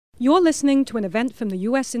You're listening to an event from the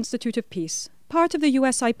U.S. Institute of Peace, part of the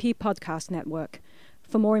USIP podcast network.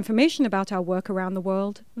 For more information about our work around the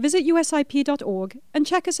world, visit usip.org and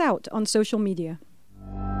check us out on social media.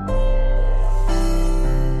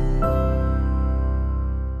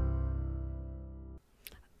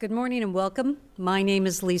 Good morning and welcome. My name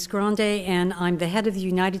is Lise Grande, and I'm the head of the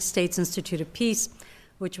United States Institute of Peace,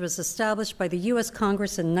 which was established by the U.S.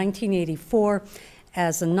 Congress in 1984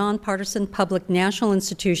 as a nonpartisan public national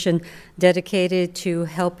institution dedicated to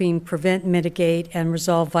helping prevent, mitigate, and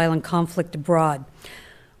resolve violent conflict abroad.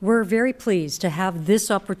 We're very pleased to have this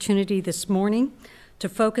opportunity this morning to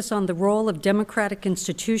focus on the role of democratic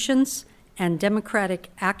institutions and democratic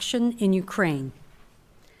action in Ukraine,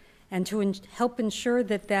 and to help ensure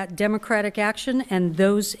that that democratic action and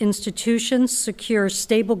those institutions secure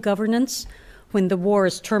stable governance when the war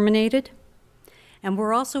is terminated. And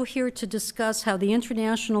we're also here to discuss how the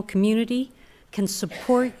international community can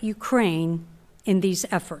support Ukraine in these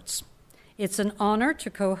efforts. It's an honor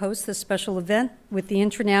to co-host this special event with the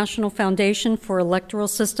International Foundation for Electoral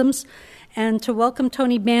Systems and to welcome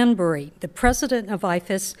Tony Banbury, the president of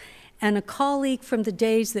IFES, and a colleague from the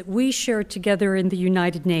days that we shared together in the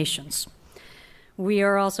United Nations. We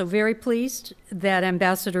are also very pleased that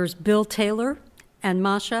Ambassadors Bill Taylor and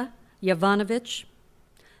Masha Yovanovitch,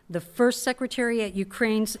 the first secretary at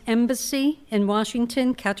Ukraine's embassy in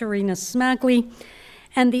Washington, Katerina Smagli,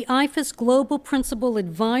 and the IFES Global Principal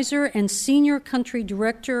Advisor and Senior Country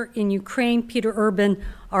Director in Ukraine, Peter Urban,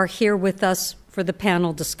 are here with us for the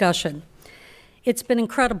panel discussion. It's been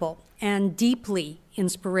incredible and deeply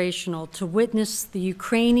inspirational to witness the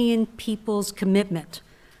Ukrainian people's commitment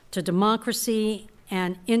to democracy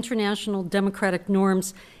and international democratic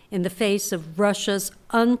norms in the face of Russia's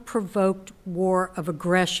unprovoked war of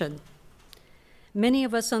aggression. Many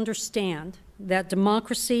of us understand that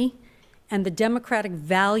democracy and the democratic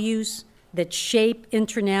values that shape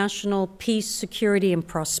international peace, security, and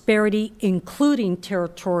prosperity, including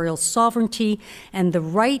territorial sovereignty and the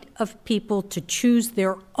right of people to choose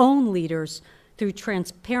their own leaders through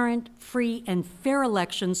transparent, free, and fair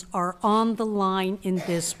elections, are on the line in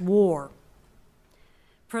this war.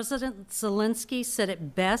 President Zelensky said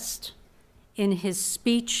it best in his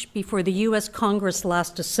speech before the U.S. Congress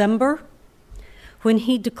last December when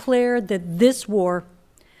he declared that this war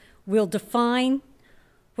will define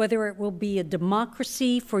whether it will be a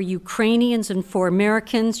democracy for Ukrainians and for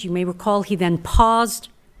Americans. You may recall he then paused,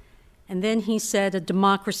 and then he said a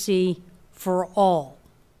democracy for all.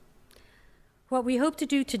 What we hope to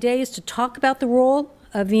do today is to talk about the role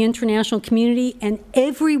of the international community and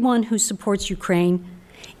everyone who supports Ukraine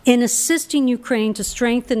in assisting Ukraine to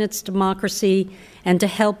strengthen its democracy and to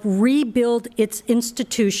help rebuild its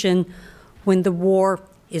institution when the war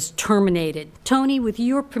is terminated. Tony, with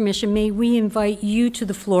your permission, may we invite you to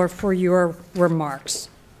the floor for your remarks.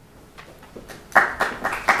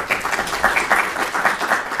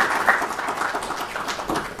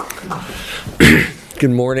 Good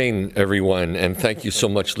morning, everyone, and thank you so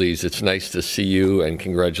much, Lise. It's nice to see you, and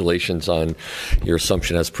congratulations on your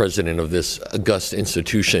assumption as president of this august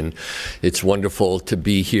institution. It's wonderful to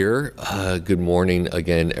be here. Good morning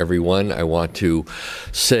again, everyone. I want to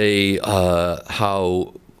say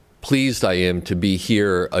how pleased I am to be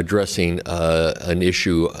here addressing an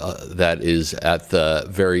issue that is at the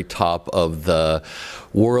very top of the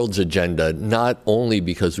world's agenda, not only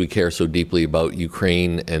because we care so deeply about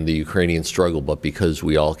Ukraine and the Ukrainian struggle, but because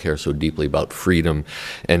we all care so deeply about freedom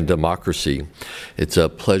and democracy. It's a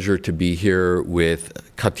pleasure to be here with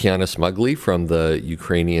Katerina Smagli from the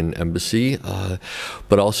Ukrainian embassy,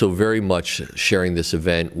 but also very much sharing this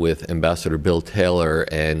event with Ambassador Bill Taylor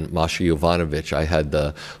and Masha Yovanovitch. I had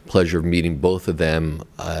the pleasure of meeting both of them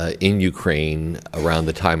in Ukraine around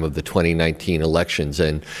the time of the 2019 elections.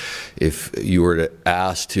 And if you were to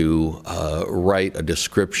ask to write a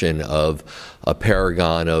description of a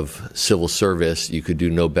paragon of civil service, you could do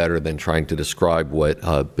no better than trying to describe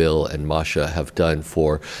what Bill and Masha have done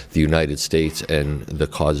for the United States and the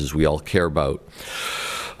causes we all care about.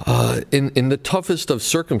 In the toughest of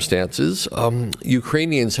circumstances,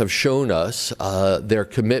 Ukrainians have shown us their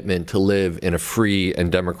commitment to live in a free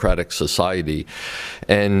and democratic society,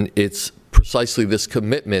 and it's precisely this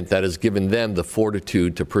commitment that has given them the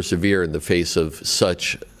fortitude to persevere in the face of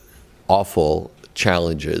such awful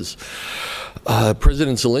challenges.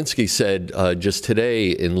 President Zelensky said just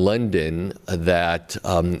today in London that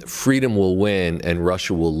freedom will win and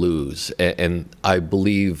Russia will lose, and I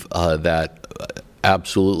believe that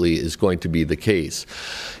absolutely is going to be the case.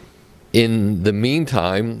 In the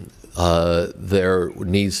meantime, there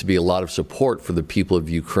needs to be a lot of support for the people of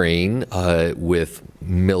Ukraine with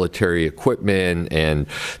military equipment, and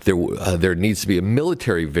there needs to be a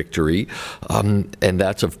military victory, and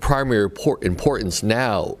that's of primary importance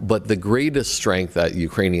now. But the greatest strength that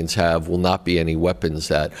Ukrainians have will not be any weapons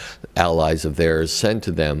that allies of theirs send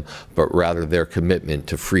to them, but rather their commitment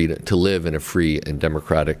to freedom, to live in a free and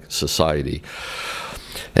democratic society.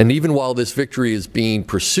 And even while this victory is being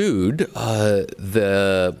pursued,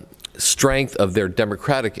 the strength of their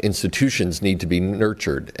democratic institutions need to be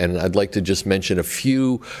nurtured. And I'd like to just mention a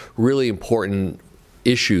few really important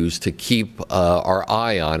issues to keep our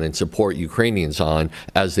eye on and support Ukrainians on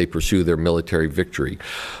as they pursue their military victory.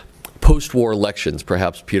 Post-war elections,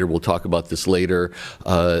 perhaps Peter will talk about this later,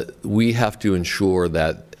 we have to ensure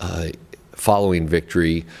that following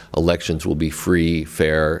victory, elections will be free,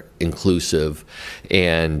 fair, inclusive,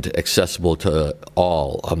 and accessible to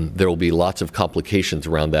all. There will be lots of complications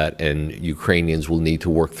around that, and Ukrainians will need to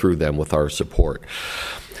work through them with our support.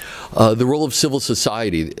 The role of civil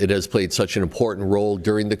society, it has played such an important role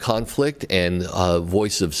during the conflict, and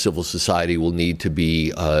voice of civil society will need to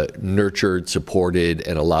be nurtured, supported,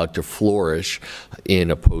 and allowed to flourish in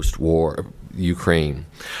a post-war Ukraine.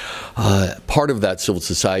 Part of that civil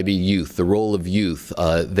society, youth, the role of youth,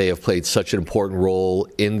 they have played such an important role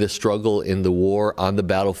in the struggle, in the war, on the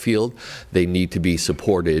battlefield. They need to be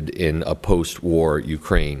supported in a post-war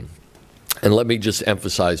Ukraine. And let me just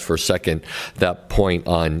emphasize for a second that point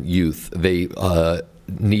on youth. They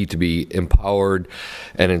need to be empowered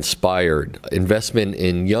and inspired. Investment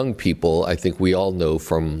in young people, I think we all know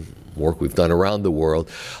from work we've done around the world,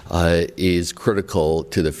 is critical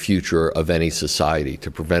to the future of any society. To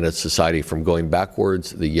prevent a society from going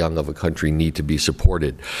backwards, the young of a country need to be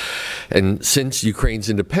supported. And since Ukraine's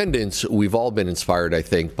independence, we've all been inspired, I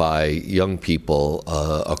think, by young people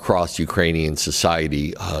across Ukrainian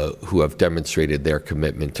society who have demonstrated their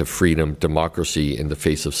commitment to freedom, democracy in the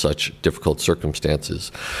face of such difficult circumstances.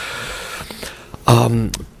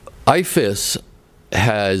 IFES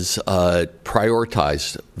has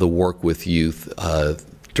prioritized the work with youth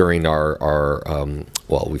during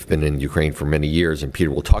well, we've been in Ukraine for many years, and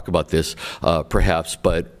Peter will talk about this perhaps,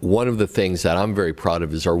 but one of the things that I'm very proud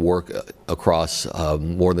of is our work across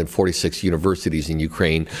more than 46 universities in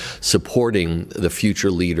Ukraine supporting the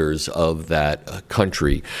future leaders of that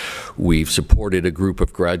country. We've supported a group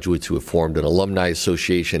of graduates who have formed an alumni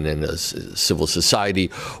association and a civil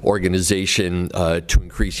society organization to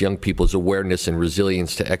increase young people's awareness and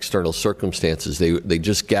resilience to external circumstances. They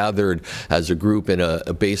just gathered as a group in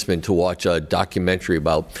a basement to watch a documentary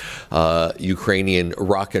about Ukrainian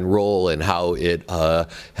rock and roll and how it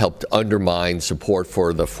helped undermine support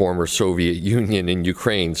for the former Soviet Union in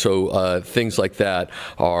Ukraine. So things like that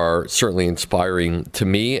are certainly inspiring to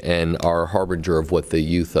me and are a harbinger of what the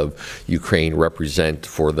youth of Ukraine represent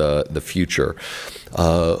for the future.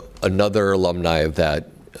 Another alumni of that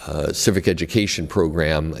civic education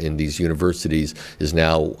program in these universities is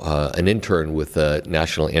now an intern with the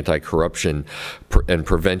National Anti-Corruption and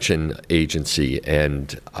Prevention Agency,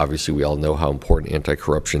 and obviously we all know how important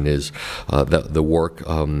anti-corruption is, the work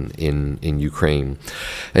in Ukraine.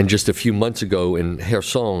 And just a few months ago in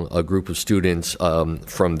Kherson, a group of students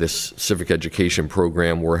from this civic education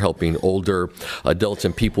program were helping older adults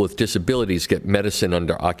and people with disabilities get medicine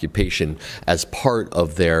under occupation as part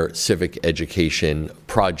of their civic education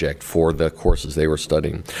project for the courses they were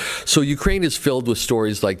studying. So Ukraine is filled with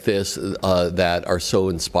stories like this that are so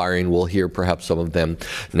inspiring. We'll hear perhaps some of them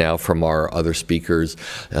now from our other speakers.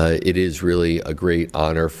 It is really a great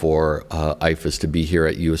honor for IFES to be here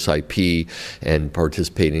at USIP and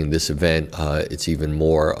participating in this event. It's even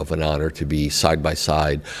more of an honor to be side by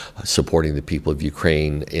side supporting the people of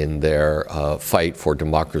Ukraine in their fight for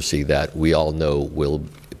democracy that we all know will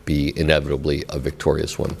be inevitably a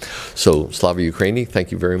victorious one. So, Slava Ukraini,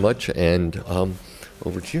 thank you very much, and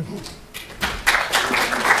over to you.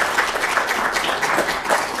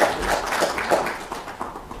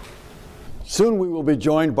 Soon we will be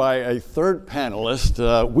joined by a third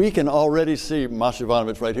panelist. We can already see Masha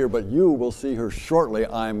Ivanovich right here, but you will see her shortly.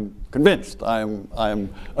 I'm convinced. I'm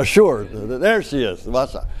assured. There she is,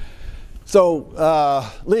 Masha.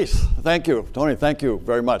 So, Lise, thank you. Tony, thank you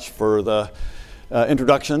very much for the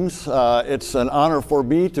introductions. It's an honor for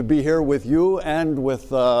me to be here with you and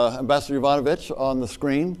with Ambassador Ivanovich on the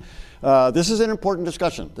screen. This is an important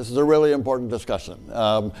discussion. This is a really important discussion.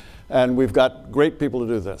 And we've got great people to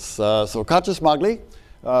do this. So Katya Smagli,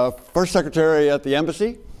 First Secretary at the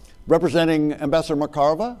Embassy, representing Ambassador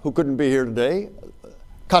Makarova, who couldn't be here today.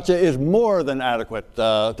 Katya is more than adequate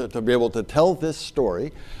to be able to tell this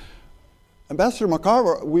story. Ambassador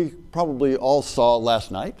Makarova, we probably all saw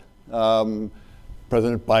last night.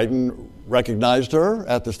 President Biden recognized her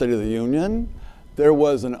at the State of the Union. There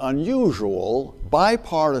was an unusual,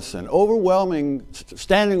 bipartisan, overwhelming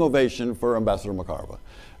standing ovation for Ambassador Makarova.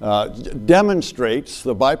 Demonstrates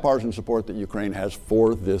the bipartisan support that Ukraine has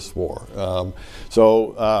for this war.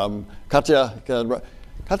 Katya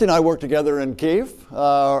and I worked together in Kyiv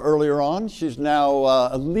earlier on. She's now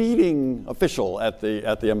a leading official at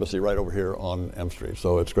the embassy right over here on M Street.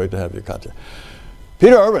 So it's great to have you, Katya.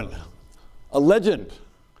 Peter Urban, a legend.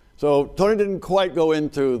 So Tony didn't quite go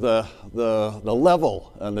into the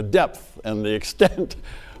level and the depth and the extent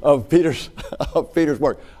of Peter's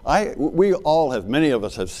work. Many of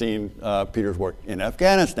us have seen Peter's work in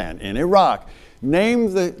Afghanistan, in Iraq.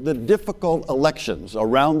 Name the difficult elections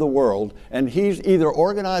around the world, and he's either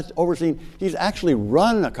organized, overseen, he's actually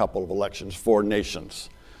run a couple of elections for nations.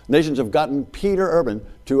 Nations have gotten Peter Urban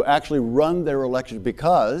to actually run their elections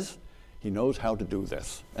because he knows how to do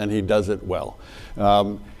this, and he does it well.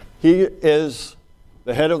 He is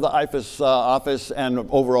the head of the IFAS office and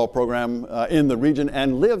overall program in the region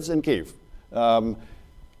and lives in Kyiv.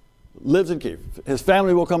 His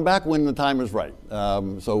family will come back when the time is right.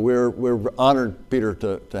 So we're honored, Peter,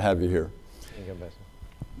 to have you here. Thank you, Ambassador.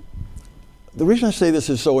 The reason I say this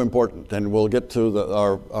is so important, and we'll get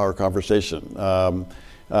to our conversation,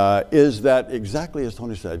 is that exactly as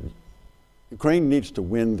Tony said, Ukraine needs to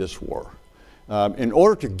win this war. In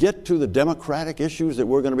order to get to the democratic issues that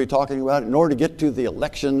we're going to be talking about, in order to get to the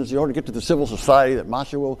elections, in order to get to the civil society that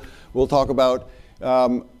Masha will talk about,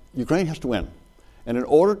 Ukraine has to win. And in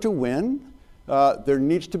order to win, there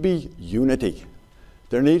needs to be unity.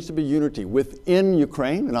 There needs to be unity within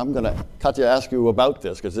Ukraine, and I'm going to, Katya, ask you about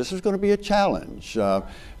this, because this is going to be a challenge.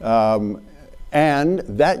 And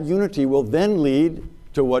that unity will then lead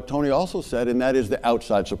to what Tony also said, and that is the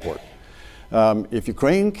outside support. If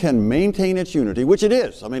Ukraine can maintain its unity, which it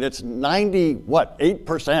is, I mean, it's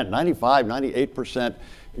 98%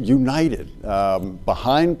 united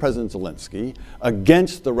behind President Zelensky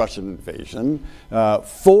against the Russian invasion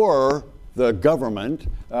for the government,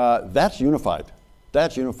 that's unified.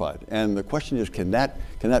 That's unified. And the question is, can that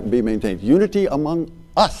be maintained? Unity among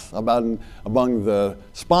us, among the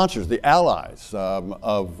sponsors, the allies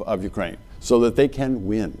of Ukraine, so that they can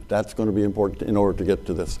win. That's going to be important in order to get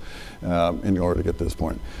to this,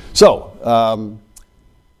 point. So,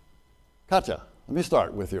 Katya, let me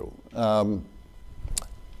start with you.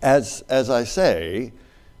 As I say,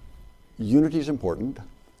 unity is important.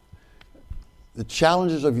 The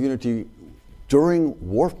challenges of unity during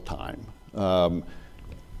wartime,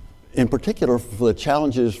 in particular for the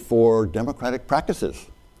challenges for democratic practices.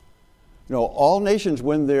 You know, all nations,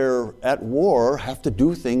 when they're at war, have to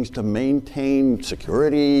do things to maintain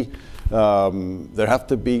security. There have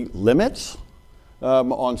to be limits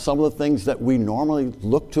on some of the things that we normally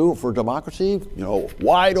look to for democracy. You know,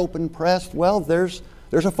 wide open press. Well, there's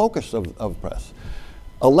a focus of press.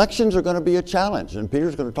 Elections are going to be a challenge, and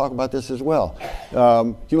Peter's going to talk about this as well.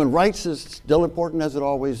 Human rights is still important, as it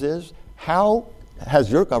always is. How has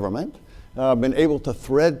your government been able to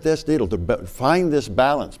thread this needle, to find this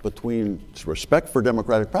balance between respect for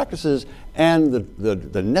democratic practices and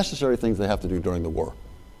the necessary things they have to do during the war?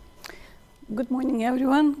 Good morning,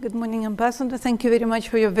 everyone. Good morning, Ambassador. Thank you very much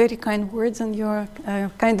for your very kind words and your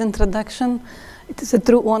kind introduction. It is a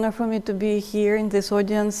true honor for me to be here in this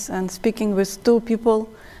audience and speaking with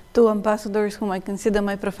two ambassadors whom I consider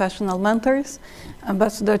my professional mentors.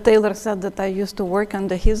 Ambassador Taylor said that I used to work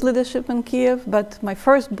under his leadership in Kyiv, but my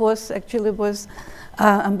first boss actually was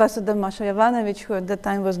Ambassador Masha Yovanovitch, who at that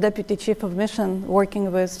time was Deputy Chief of Mission,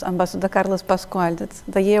 working with Ambassador Carlos Pascual. That's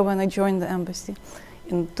the year when I joined the embassy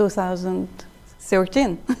in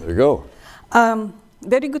 2013. There you go.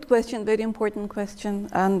 Very good question, very important question.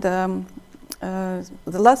 And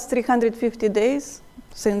the last 350 days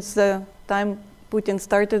since the time Putin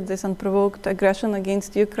started this unprovoked aggression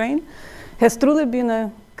against Ukraine has truly been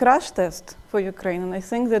a crash test for Ukraine. And I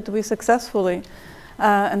think that we successfully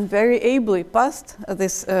and very ably passed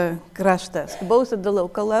this crash test, both at the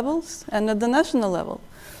local levels and at the national level.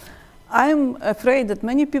 I'm afraid that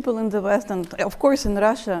many people in the West, and of course in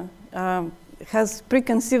Russia, has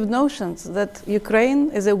preconceived notions that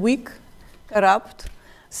Ukraine is a weak, corrupt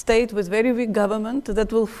state with very weak government that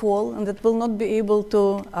will fall and that will not be able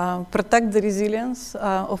to protect the resilience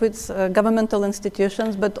of its governmental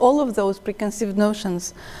institutions, but all of those preconceived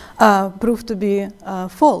notions prove to be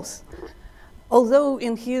false. Although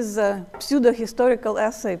in his pseudo-historical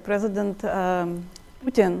essay, President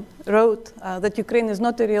Putin wrote that Ukraine is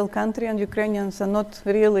not a real country and Ukrainians are not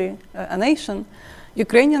really a nation,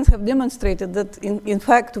 Ukrainians have demonstrated that, in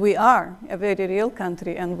fact, we are a very real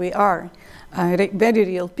country and we are very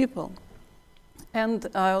real people. And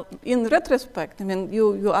in retrospect, I mean,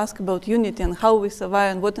 you ask about unity and how we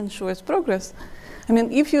survive and what ensures progress. I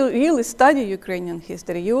mean, if you really study Ukrainian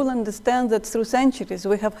history, you will understand that through centuries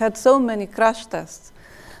we have had so many crash tests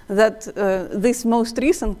that this most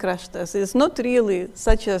recent crash test is not really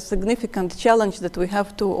such a significant challenge that we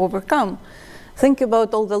have to overcome. Think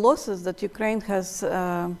about all the losses that Ukraine has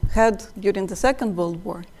had during the Second World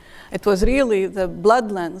War. It was really the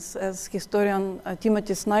bloodlands, as historian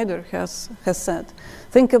Timothy Snyder has said.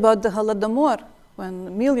 Think about the Holodomor,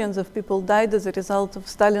 when millions of people died as a result of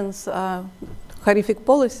Stalin's horrific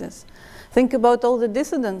policies. Think about all the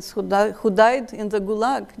dissidents who died in the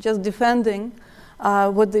Gulag just defending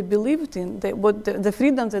what they believed in, the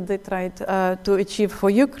freedom that they tried to achieve for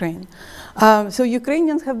Ukraine. So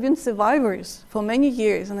Ukrainians have been survivors for many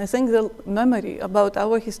years, and I think the memory about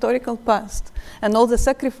our historical past and all the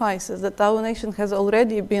sacrifices that our nation has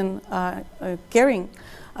already been carrying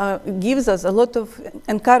gives us a lot of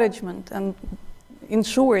encouragement and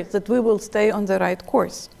ensures that we will stay on the right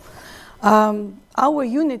course. Our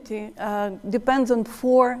unity depends on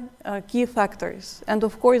four key factors. And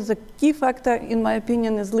of course, the key factor, in my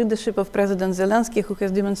opinion, is leadership of President Zelensky, who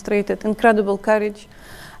has demonstrated incredible courage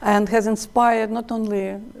and has inspired not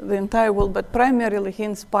only the entire world, but primarily he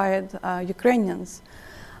inspired Ukrainians.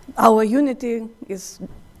 Our unity is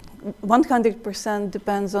 100%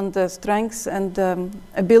 depends on the strengths and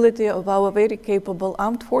ability of our very capable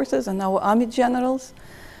armed forces and our army generals.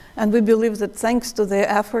 And we believe that thanks to their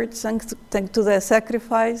efforts, thanks to their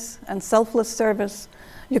sacrifice and selfless service,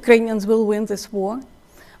 Ukrainians will win this war.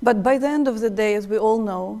 But by the end of the day, as we all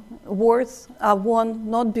know, wars are won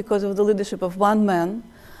not because of the leadership of one man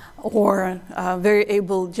or very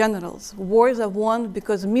able generals. Wars are won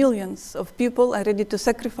because millions of people are ready to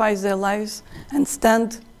sacrifice their lives and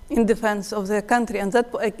stand in defense of their country. And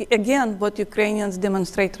that's, again, what Ukrainians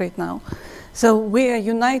demonstrate right now. So we are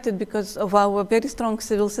united because of our very strong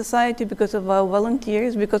civil society, because of our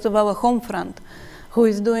volunteers, because of our home front, who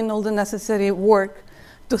is doing all the necessary work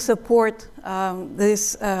to support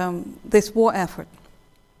this war effort.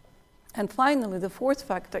 And finally, the fourth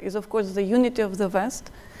factor is, of course, the unity of the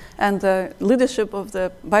West and the leadership of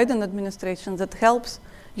the Biden administration that helps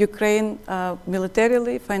Ukraine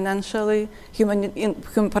militarily, financially,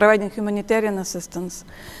 providing humanitarian assistance.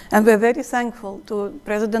 And we're very thankful to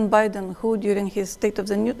President Biden, who during his State of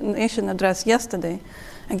the Nation address yesterday,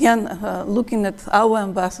 again, looking at our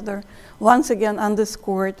ambassador, once again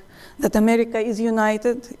underscored that America is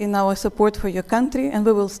united in our support for your country, and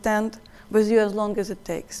we will stand with you as long as it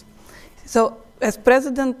takes. So, as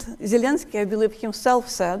President Zelensky, I believe himself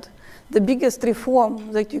said, the biggest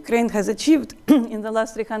reform that Ukraine has achieved in the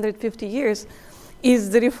last 350 years is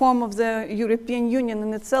the reform of the European Union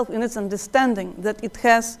in itself, in its understanding that it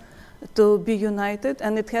has to be united,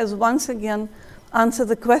 and it has once again answered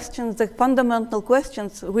the questions, the fundamental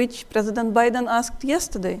questions which President Biden asked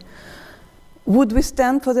yesterday. Would we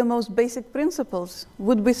stand for the most basic principles?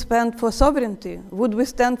 Would we stand for sovereignty? Would we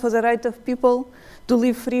stand for the right of people to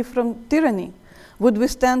live free from tyranny? Would we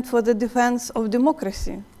stand for the defense of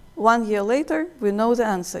democracy? 1 year later, we know the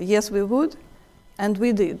answer. Yes, we would, and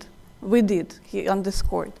we did. We did, he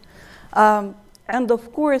underscored. And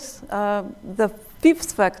of course, the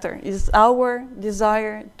fifth factor is our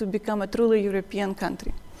desire to become a truly European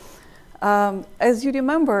country. As you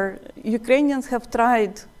remember, Ukrainians have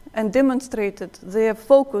tried and demonstrated their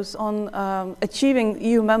focus on achieving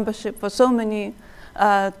EU membership for so many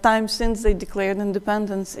times since they declared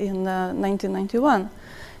independence in 1991.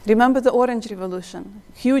 Remember the Orange Revolution,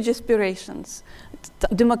 huge aspirations,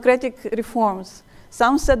 democratic reforms,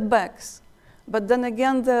 some setbacks, but then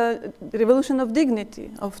again the Revolution of Dignity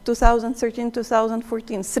of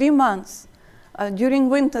 2013-2014, 3 months during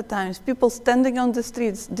winter times, people standing on the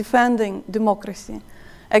streets defending democracy.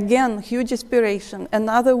 Again, huge aspiration,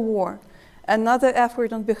 another war, another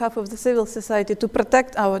effort on behalf of the civil society to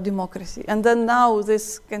protect our democracy. And then now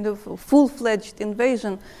this kind of full-fledged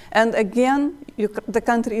invasion. And again, the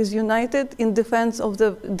country is united in defense of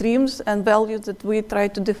the dreams and values that we try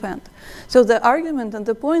to defend. So the argument and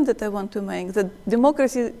the point that I want to make, that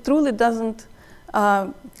democracy truly doesn't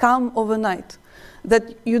come overnight.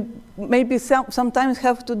 That you maybe sometimes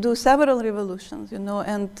have to do several revolutions, you know,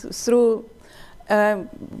 and through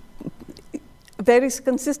very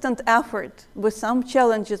consistent effort with some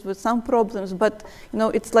challenges, with some problems, but you know,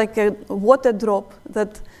 it's like a water drop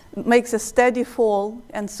that makes a steady fall,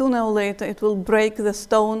 and sooner or later it will break the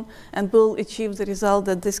stone and will achieve the result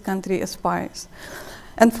that this country aspires.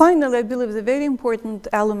 And finally, I believe the very important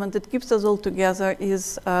element that keeps us all together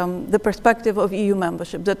is the perspective of EU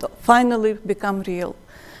membership that finally become real.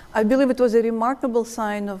 I believe it was a remarkable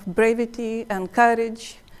sign of bravery and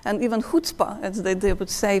courage and even chutzpah, as they would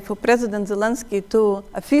say, for President Zelensky to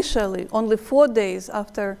officially, only 4 days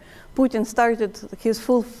after Putin started his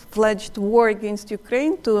full-fledged war against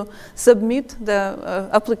Ukraine, to submit the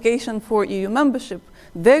application for EU membership.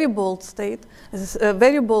 Very bold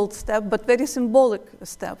very bold step, but very symbolic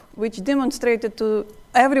step, which demonstrated to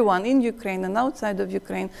everyone in Ukraine and outside of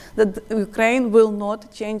Ukraine that Ukraine will not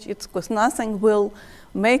change its course. Nothing will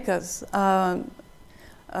make us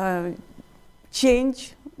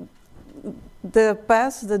change the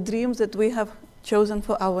path, the dreams that we have chosen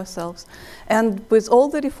for ourselves. And with all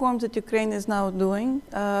the reforms that Ukraine is now doing,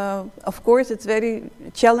 of course, it's a very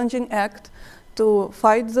challenging act to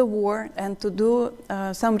fight the war and to do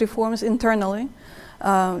some reforms internally.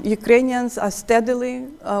 Ukrainians are steadily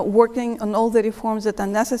working on all the reforms that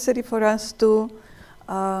are necessary for us to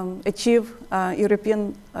achieve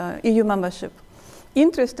European EU membership.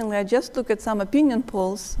 Interestingly, I just looked at some opinion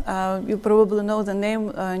polls. You probably know the name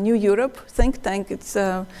New Europe think tank. It's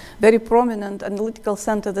a very prominent analytical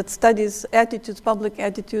center that studies attitudes, public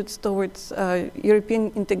attitudes towards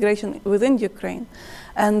European integration within Ukraine.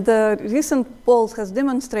 And the recent polls has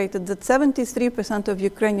demonstrated that 73% of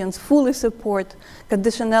Ukrainians fully support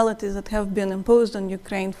conditionalities that have been imposed on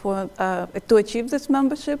Ukraine for, to achieve this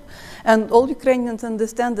membership. And all Ukrainians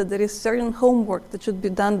understand that there is certain homework that should be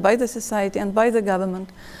done by the society and by the government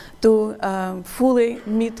to fully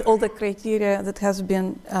meet all the criteria that has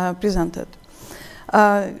been presented.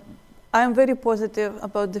 I am very positive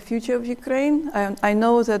about the future of Ukraine. I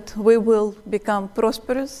know that we will become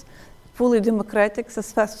prosperous, fully democratic,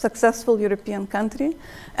 successful European country.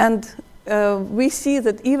 And we see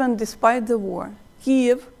that even despite the war,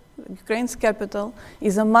 Kyiv, Ukraine's capital,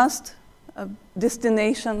 is a must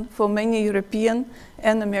destination for many European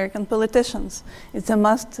and American politicians. It's a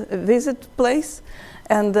must visit place,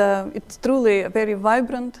 and it's truly a very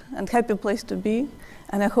vibrant and happy place to be.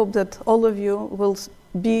 And I hope that all of you will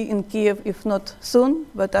be in Kyiv, if not soon,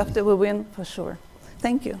 but after we win, for sure.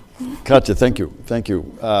 Thank you. Katya, thank you. Thank you.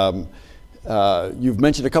 You've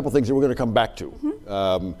mentioned a couple things that we're going to come back to.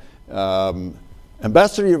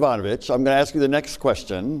 Ambassador Yovanovitch, I'm going to ask you the next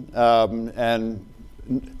question. And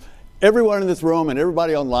everyone in this room and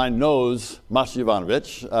everybody online knows Masha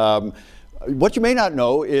Yovanovitch. What you may not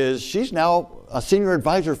know is she's now a senior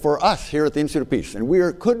advisor for us here at the Institute of Peace. And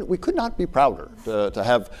we could not be prouder to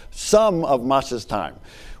have some of Masha's time.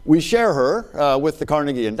 We share her with the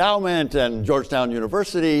Carnegie Endowment and Georgetown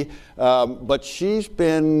University, but she's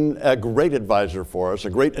been a great advisor for us, a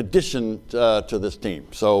great addition to this team.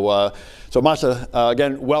 So, Masha,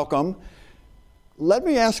 again, welcome. Let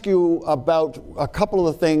me ask you about a couple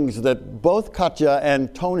of the things that both Katya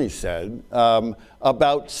and Tony said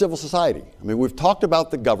about civil society. I mean, we've talked about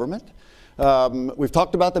the government. We've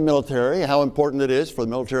talked about the military, how important it is for the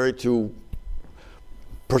military to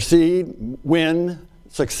proceed, win,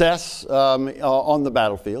 success on the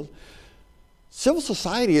battlefield. Civil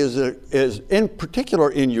society is in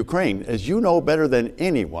particular in Ukraine, as you know better than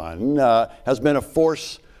anyone, has been a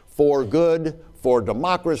force for good, for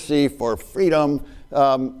democracy, for freedom.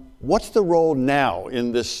 What's the role now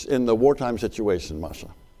in the wartime situation, Masha?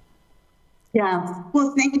 Yeah,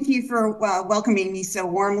 well, thank you for welcoming me so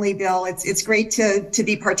warmly, Bill. It's great to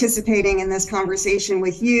be participating in this conversation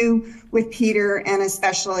with you, with Peter, and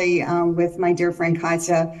especially with my dear friend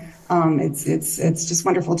Katya. It's just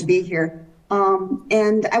wonderful to be here.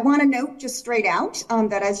 And I want to note just straight out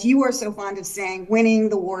that, as you are so fond of saying, winning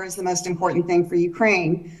the war is the most important thing for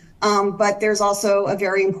Ukraine. But there's also a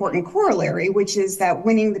very important corollary, which is that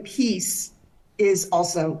winning the peace is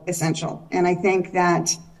also essential. And I think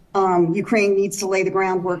that Ukraine needs to lay the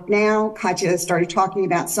groundwork now. Katya started talking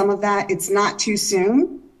about some of that. It's not too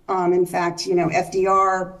soon. In fact, you know,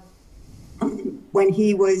 FDR, when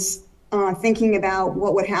he was thinking about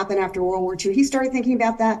what would happen after World War II, he started thinking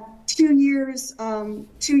about that 2 years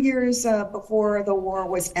before the war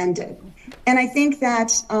was ended. And I think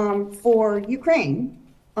that for Ukraine,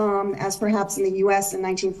 as perhaps in the U.S. in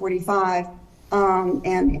 1945,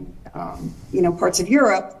 and you know, parts of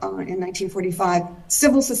Europe in 1945,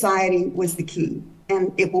 civil society was the key,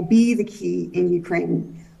 and it will be the key in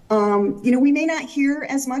Ukraine. You know, we may not hear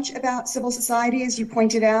as much about civil society, as you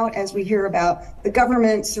pointed out, as we hear about the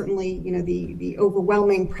government. Certainly, you know, the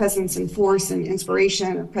overwhelming presence and force and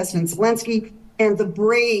inspiration of President Zelensky, and the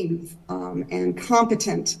brave and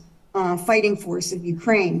competent fighting force of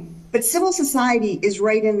Ukraine. But civil society is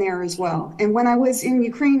right in there as well. And when I was in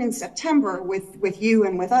Ukraine in September with you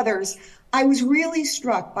and with others, I was really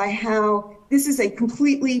struck by how this is a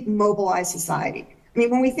completely mobilized society. I mean,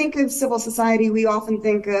 when we think of civil society, we often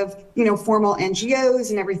think of, formal NGOs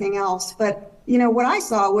and everything else. But, what I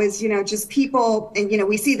saw was, just people, and,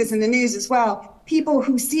 we see this in the news as well, people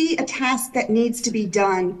who see a task that needs to be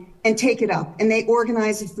done and take it up. And they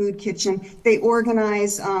organize a food kitchen. They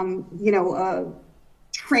organize,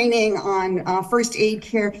 training on first aid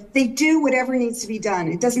care. They do whatever needs to be done.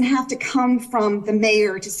 It doesn't have to come from the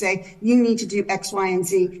mayor to say, you need to do X, Y, and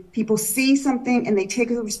Z. People see something and they take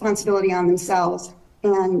the responsibility on themselves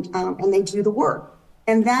and they do the work.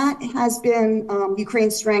 And that has been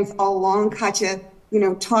Ukraine's strength all along. Katya,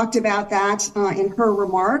 talked about that in her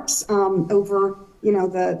remarks over,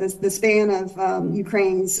 the span of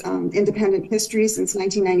Ukraine's independent history since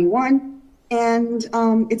 1991. And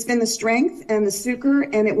it's been the strength and the succor,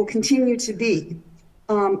 and it will continue to be.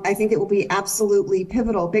 I think it will be absolutely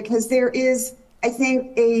pivotal because there is, I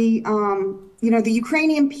think, the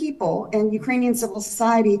Ukrainian people and Ukrainian civil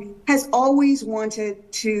society has always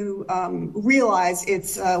wanted to realize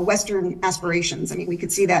its Western aspirations. I mean, we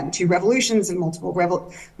could see that in 2 revolutions and multiple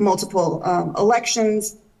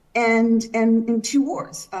elections and in 2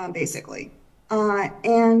 wars, basically. Now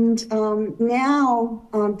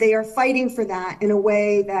they are fighting for that in a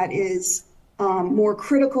way that is more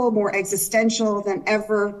critical, more existential than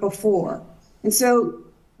ever before. And so,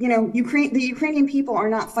 the Ukrainian people are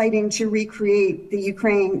not fighting to recreate the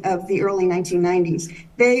Ukraine of the early 1990s.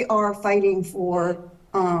 They are fighting for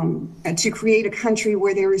to create a country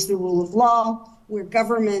where there is the rule of law, where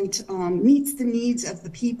government meets the needs of the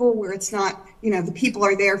people, where it's not, the people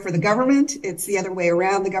are there for the government. It's the other way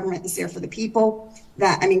around. The government is there for the people.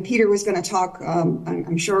 Peter was going to talk,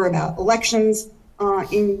 I'm sure, about elections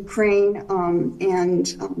in Ukraine and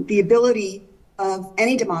the ability of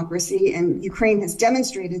any democracy, and Ukraine has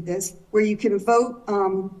demonstrated this, where you can vote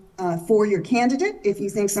for your candidate if you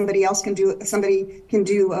think somebody can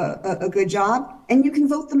do a good job, and you can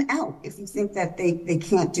vote them out if you think that they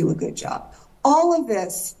can't do a good job. All of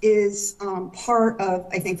this is part of,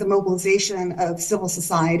 I think, the mobilization of civil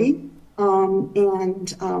society.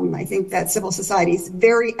 I think that civil society is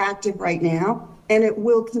very active right now, and it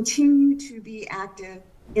will continue to be active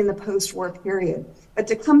in the post-war period. But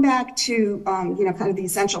to come back to, kind of the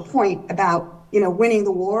essential point about, winning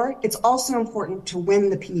the war, it's also important to win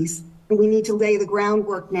the peace. And we need to lay the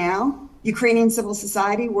groundwork now. Ukrainian civil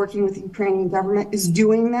society, working with the Ukrainian government, is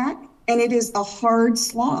doing that. And it is a hard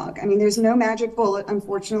slog. I mean, there's no magic bullet,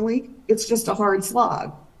 unfortunately. It's just a hard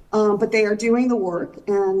slog. But they are doing the work,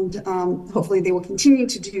 and hopefully they will continue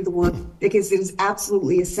to do the work because it is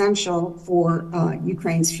absolutely essential for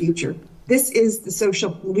Ukraine's future. This is the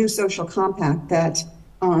new social compact that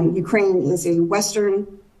Ukraine is a Western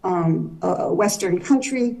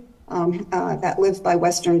country that lives by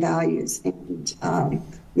Western values. And,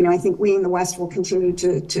 I think we in the West will continue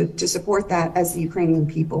to support that, as the Ukrainian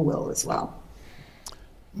people will as well.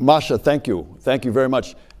 Masha, thank you. Thank you very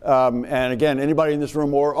much. And again, anybody in this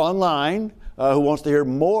room or online who wants to hear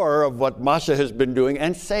more of what Masha has been doing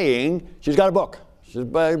and saying, she's got a book. She's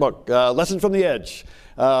got a book, Lessons from the Edge.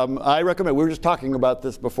 I recommend. We were just talking about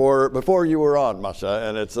this before you were on, Masha,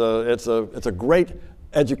 and it's a great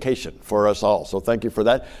education for us all. So thank you for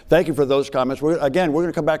that. Thank you for those comments. We're going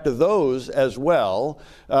to come back to those as well.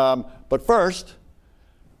 But first,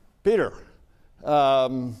 Peter,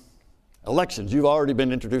 elections. You've already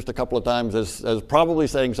been introduced a couple of times as probably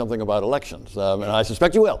saying something about elections, and I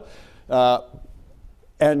suspect you will.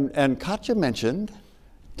 And Katya mentioned,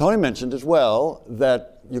 Tony mentioned as well,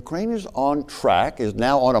 that Ukraine is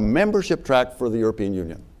now on a membership track for the European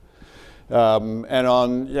Union.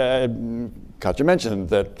 Katya mentioned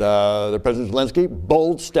that the President Zelensky,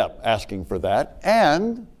 bold step asking for that,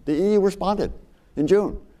 and the EU responded in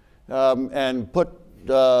June and put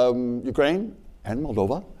Ukraine and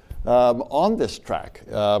Moldova on this track.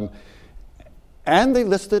 And they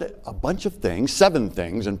listed a bunch of things, 7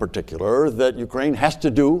 things in particular, that Ukraine has to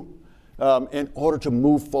do in order to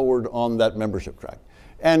move forward on that membership track.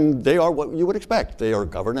 And they are what you would expect. They are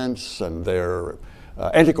governance, and they're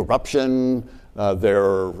anti-corruption,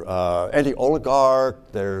 they're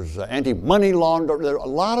anti-oligarch, there's anti-money laundering. There are a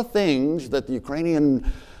lot of things that the Ukrainian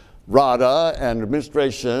Rada and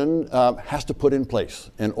administration has to put in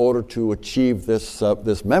place in order to achieve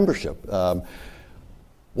this membership.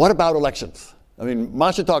 What about elections? I mean,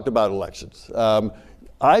 Masha talked about elections.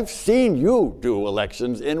 I've seen you do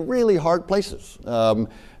elections in really hard places. And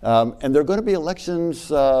there are going to be elections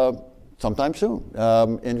sometime soon.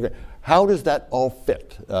 How does that all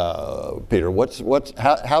fit, Peter?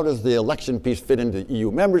 How does the election piece fit into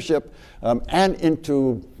EU membership and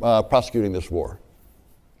into prosecuting this war?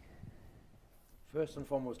 First and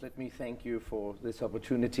foremost, let me thank you for this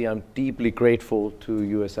opportunity. I'm deeply grateful to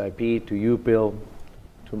USIP, to you, Bill,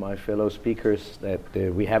 to my fellow speakers, that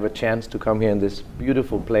we have a chance to come here in this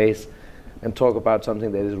beautiful place and talk about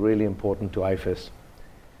something that is really important to IFES.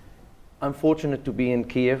 I'm fortunate to be in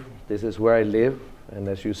Kiev. This is where I live, and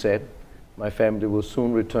as you said, my family will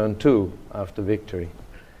soon return too after victory.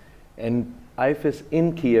 And IFES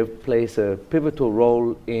in Kiev plays a pivotal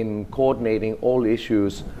role in coordinating all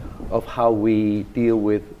issues of how we deal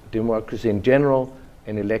with democracy in general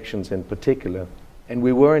and elections in particular. And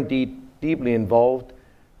we were indeed deeply involved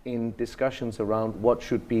in discussions around what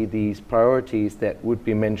should be these priorities that would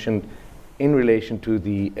be mentioned in relation to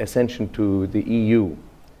the ascension to the EU.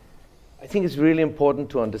 I think it's really important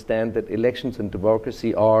to understand that elections and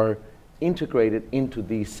democracy are integrated into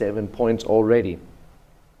these 7 points already.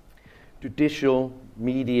 Judicial,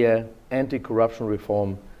 media, anti-corruption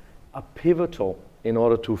reform are pivotal in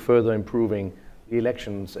order to further improving the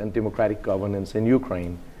elections and democratic governance in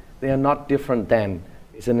Ukraine. They are not different than.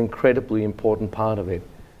 It's an incredibly important part of it.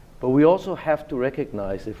 But we also have to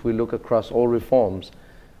recognize, if we look across all reforms,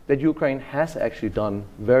 that Ukraine has actually done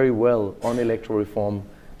very well on electoral reform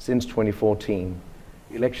since 2014.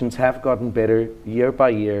 Elections have gotten better year by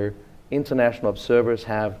year. International observers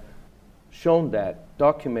have shown that,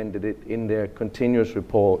 documented it in their continuous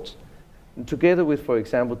reports. And together with, for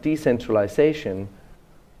example, decentralization,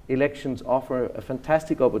 elections offer a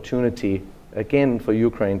fantastic opportunity, again, for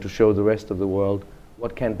Ukraine to show the rest of the world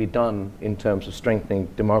what can be done in terms of strengthening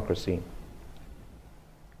democracy.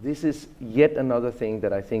 This is yet another thing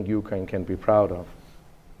that I think Ukraine can be proud of.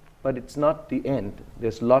 But it's not the end.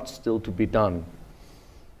 There's lots still to be done.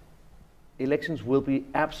 Elections will be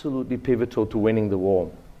absolutely pivotal to winning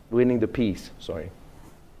the peace.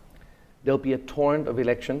 There'll be a torrent of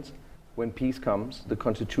elections when peace comes. The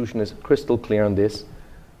Constitution is crystal clear on this.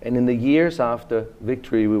 And in the years after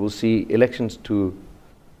victory, we will see elections to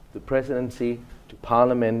the presidency, to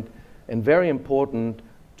parliament, and very important,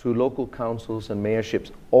 to local councils and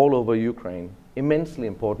mayorships all over Ukraine. Immensely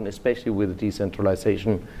important, especially with the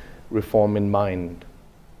decentralization reform in mind.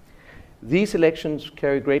 These elections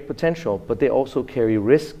carry great potential, but they also carry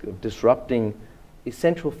risk of disrupting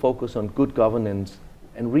essential focus on good governance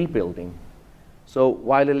and rebuilding. So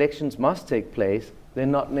while elections must take place, they're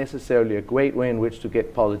not necessarily a great way in which to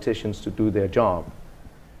get politicians to do their job.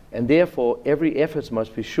 And therefore, every effort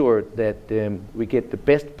must be sure that we get the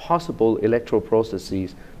best possible electoral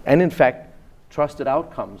processes and, in fact, trusted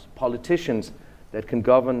outcomes, politicians that can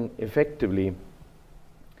govern effectively.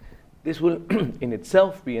 This will in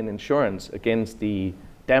itself be an insurance against the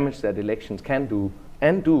damage that elections can do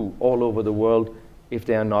and do all over the world if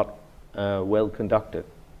they are not well conducted.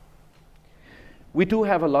 We do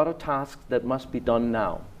have a lot of tasks that must be done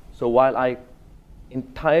now. So while I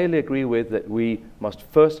entirely agree with that we must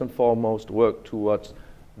first and foremost work towards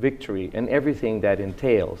victory and everything that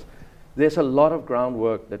entails, there's a lot of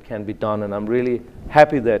groundwork that can be done, and I'm really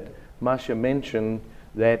happy that Masha mentioned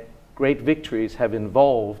that great victories have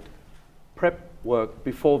involved prep work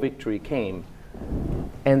before victory came,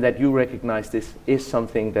 and that you recognize this is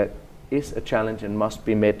something that is a challenge and must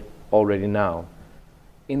be met already now.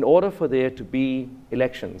 In order for there to be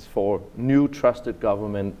elections, for new trusted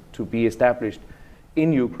government to be established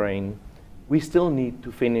in Ukraine, we still need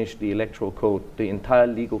to finish the electoral code, the entire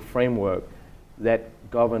legal framework that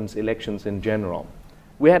governs elections in general.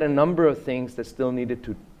 We had a number of things that still needed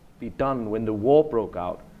to be done when the war broke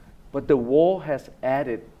out, but the war has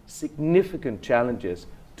added significant challenges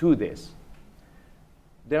to this.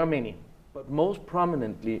 There are many, but most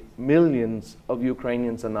prominently, millions of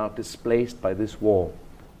Ukrainians are now displaced by this war,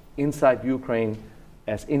 inside Ukraine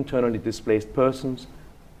as internally displaced persons,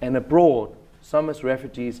 and abroad, some as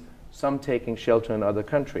refugees, some taking shelter in other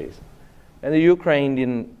countries. And the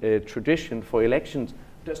Ukrainian tradition for elections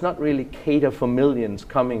does not really cater for millions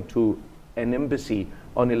coming to an embassy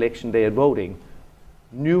on election day and voting.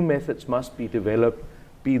 New methods must be developed,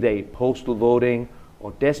 be they postal voting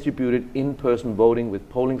or distributed in-person voting with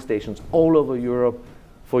polling stations all over Europe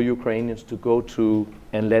for Ukrainians to go to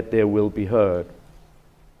and let their will be heard.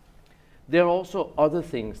 There are also other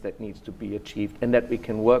things that needs to be achieved and that we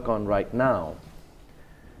can work on right now.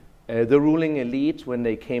 The ruling elites, when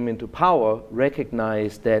they came into power,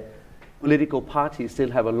 recognized that political parties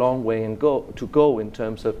still have a long way to go in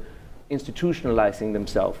terms of institutionalizing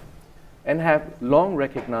themselves, and have long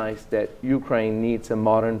recognized that Ukraine needs a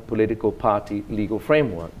modern political party legal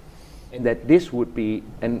framework, and that this would be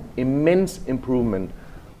an immense improvement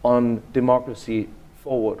on democracy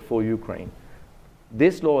forward for Ukraine.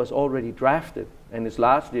 This law is already drafted and is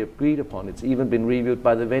largely agreed upon. It's even been reviewed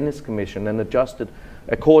by the Venice Commission and adjusted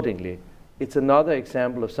accordingly. it's another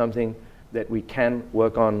example of something that we can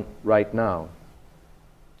work on right now.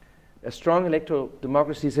 A strong electoral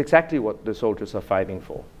democracy is exactly what the soldiers are fighting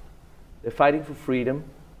for. They're fighting for freedom,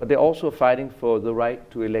 but they're also fighting for the right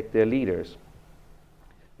to elect their leaders.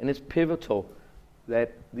 And it's pivotal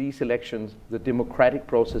that these elections, the democratic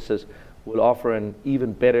processes, will offer an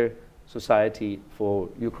even better society for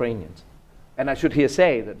Ukrainians. And I should here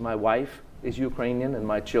say that my wife is Ukrainian and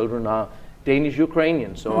my children are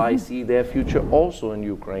Danish-Ukrainian, so I see their future also in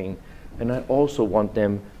Ukraine, and I also want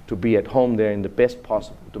them to be at home there in the best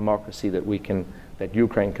possible democracy that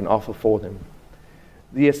Ukraine can offer for them.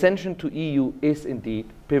 The ascension to EU is indeed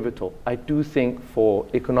pivotal. I do think for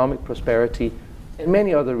economic prosperity and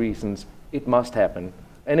many other reasons it must happen.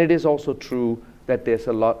 And it is also true that there's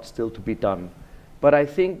a lot still to be done. But I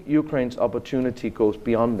think Ukraine's opportunity goes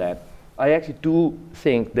beyond that. I actually do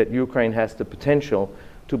think that Ukraine has the potential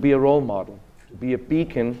to be a role model, to be a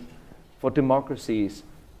beacon for democracies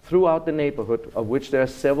throughout the neighborhood, of which there are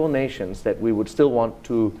several nations that we would still want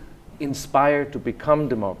to inspire to become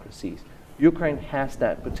democracies. Ukraine has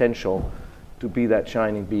that potential to be that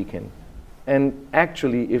shining beacon. And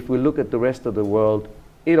actually, if we look at the rest of the world,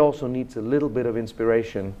 it also needs a little bit of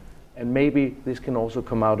inspiration. And maybe this can also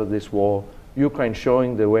come out of this war. Ukraine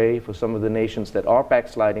showing the way for some of the nations that are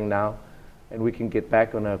backsliding now, and we can get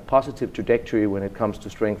back on a positive trajectory when it comes to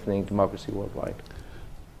strengthening democracy worldwide.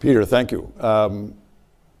 Peter, thank you.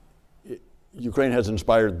 Ukraine has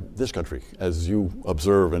inspired this country, as you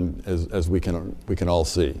observe and as we can all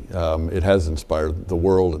see. It has inspired the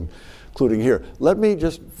world, including here. Let me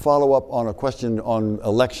just follow up on a question on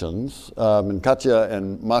elections. And Katya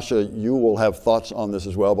and Masha, you will have thoughts on this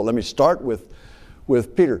as well, but let me start with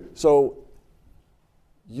Peter. So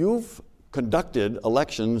you've conducted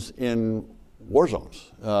elections in war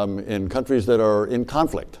zones, in countries that are in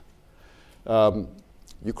conflict.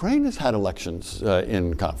 Ukraine has had elections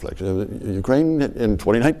in conflict. Ukraine in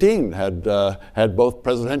 2019 had both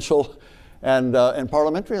presidential and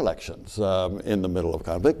parliamentary elections in the middle of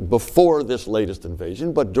conflict before this latest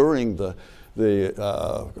invasion, but during the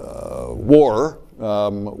war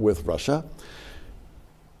with Russia.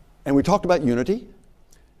 And we talked about unity,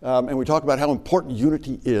 and we talked about how important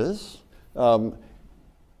unity is.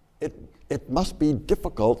 It must be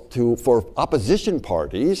difficult for opposition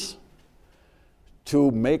parties to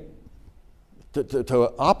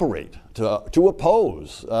operate, to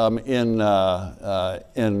oppose in a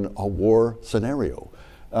war scenario,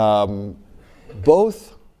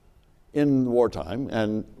 both in wartime,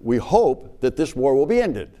 and we hope that this war will be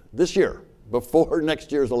ended this year, before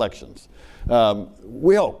next year's elections.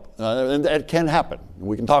 We hope, and it can happen.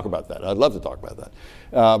 We can talk about that. I'd love to talk about that.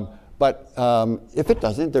 But if it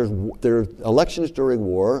doesn't, there's elections during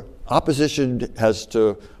war. Opposition has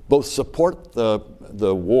to both support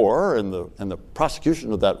the war and the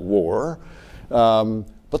prosecution of that war,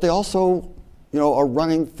 but they also, are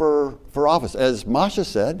running for office. As Masha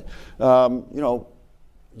said,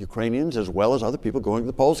 Ukrainians as well as other people going to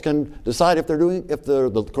the polls can decide if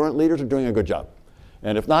the current leaders are doing a good job,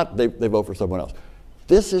 and if not, they vote for someone else.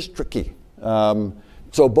 This is tricky.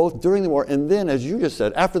 So both during the war and then, as you just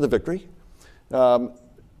said, after the victory,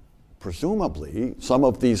 presumably some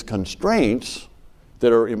of these constraints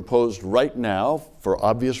that are imposed right now for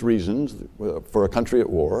obvious reasons for a country at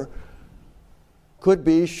war could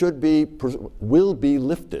be, should be, will be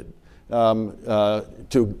lifted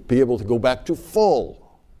to be able to go back to full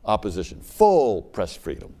opposition, full press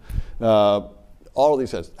freedom. All of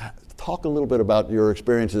these things. Talk a little bit about your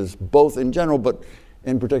experiences, both in general, but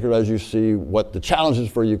in particular as you see what the challenges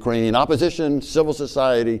for Ukrainian opposition, civil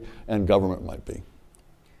society, and government might be.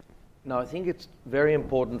 Now, I think it's very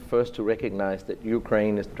important first to recognize that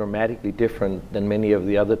Ukraine is dramatically different than many of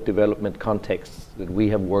the other development contexts that we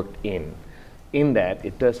have worked in that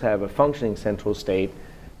it does have a functioning central state,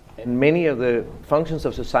 and many of the functions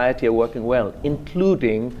of society are working well,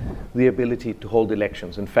 including the ability to hold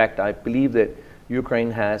elections. In fact, I believe that Ukraine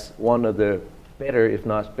has one of the better, if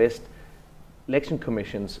not best, election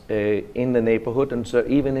commissions in the neighborhood, and so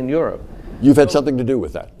even in Europe. You've had something to do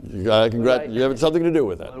with that. You have something to do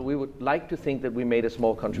with that. Well, we would like to think that we made a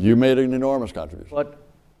small contribution. You made an enormous contribution. But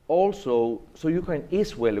also, so Ukraine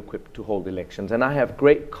is well equipped to hold elections, and I have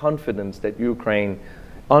great confidence that Ukraine,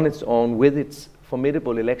 on its own, with its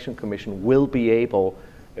formidable election commission, will be able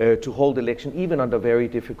to hold election even under very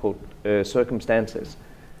difficult circumstances.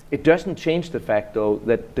 It doesn't change the fact, though,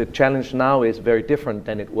 that the challenge now is very different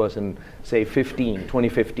than it was in, say,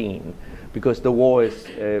 2015, because the war is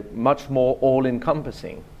much more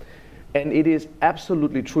all-encompassing. And it is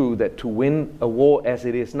absolutely true that to win a war as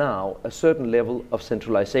it is now, a certain level of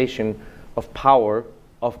centralization of power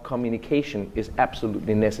of communication is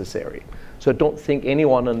absolutely necessary. So I don't think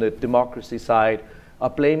anyone on the democracy side are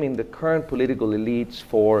blaming the current political elites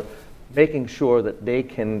for making sure that they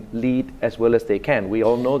can lead as well as they can. We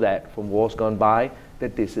all know that from wars gone by,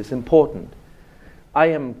 that this is important. I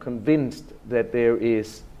am convinced that there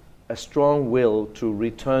is a strong will to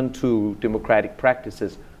return to democratic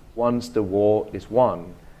practices once the war is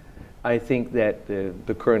won. I think that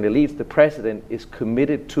the current elites, the president, is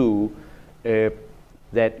committed to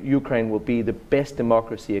that Ukraine will be the best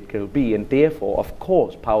democracy it can be, and therefore, of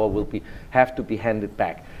course, power will have to be handed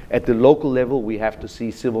back. At the local level, we have to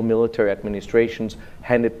see civil-military administrations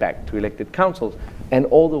handed back to elected councils, and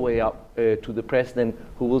all the way up to the president,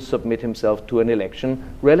 who will submit himself to an election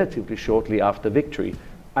relatively shortly after victory.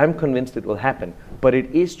 I'm convinced it will happen, but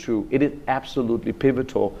it is true, it is absolutely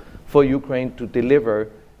pivotal for Ukraine to deliver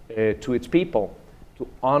to its people, to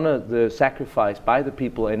honor the sacrifice by the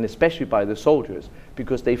people and especially by the soldiers,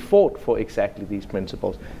 because they fought for exactly these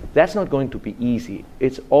principles. That's not going to be easy.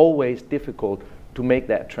 It's always difficult to make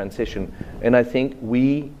that transition. And I think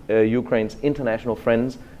we, Ukraine's international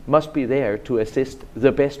friends, must be there to assist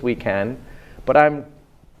the best we can. But I'm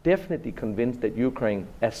definitely convinced that Ukraine,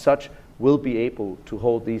 as such, will be able to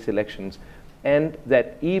hold these elections, and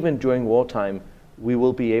that even during wartime, we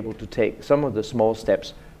will be able to take some of the small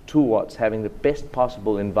steps towards having the best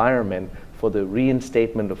possible environment for the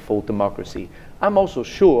reinstatement of full democracy. I'm also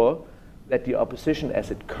sure that the opposition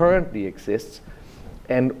as it currently exists,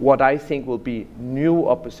 and what I think will be new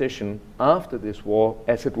opposition after this war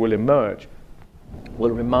as it will emerge,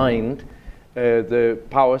 will remind the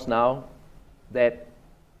powers now that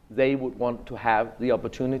they would want to have the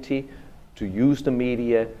opportunity to use the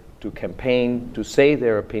media, to campaign, to say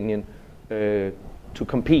their opinion, to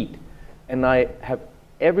compete. And I have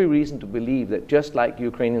every reason to believe that just like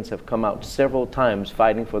Ukrainians have come out several times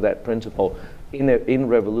fighting for that principle in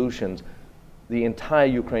revolutions, the entire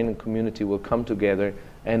Ukrainian community will come together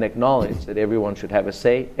and acknowledge that everyone should have a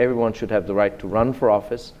say, everyone should have the right to run for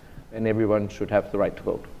office, and everyone should have the right to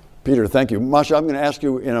vote. Peter, thank you. Masha, I'm going to ask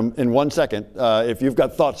you in 1 second if you've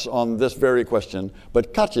got thoughts on this very question.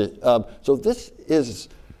 But Katya, so this is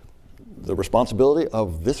the responsibility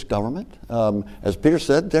of this government. As Peter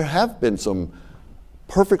said, there have been some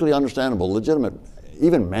perfectly understandable, legitimate,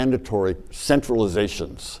 even mandatory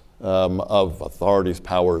centralizations of authorities,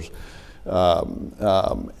 powers,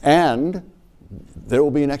 and there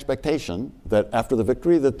will be an expectation that after the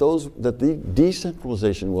victory that the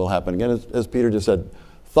decentralization will happen. Again, as Peter just said,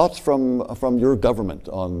 thoughts from your government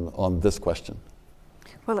on this question?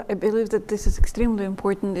 Well, I believe that this is an extremely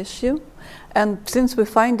important issue, and since we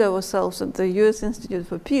find ourselves at the U.S. Institute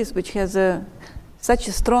for Peace, which has such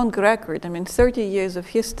a strong record, I mean 30 years of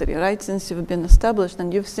history, right, since you've been established,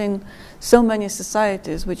 and you've seen so many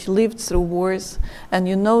societies which lived through wars, and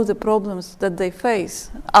you know the problems that they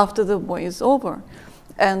face after the war is over.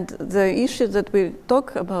 And the issues that we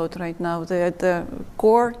talk about right now, they're at the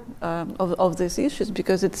core of these issues,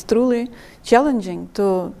 because it's truly challenging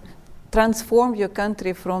to transform your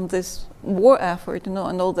country from this war effort, you know,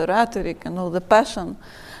 and all the rhetoric and all the passion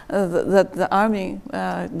that the army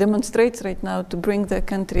demonstrates right now to bring the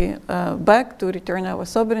country back, to return our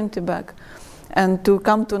sovereignty back, and to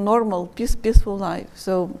come to normal, peaceful life.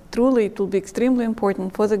 So truly it will be extremely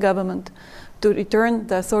important for the government to return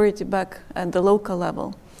the authority back at the local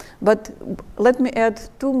level. But let me add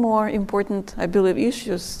two more important, I believe,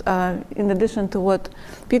 issues in addition to what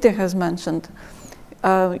Peter has mentioned.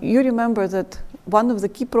 You remember that one of the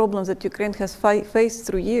key problems that Ukraine has faced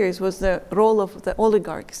through years was the role of the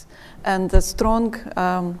oligarchs and the strong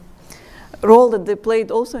role that they played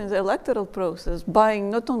also in the electoral process, buying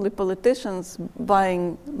not only politicians,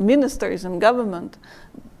 buying ministers and government,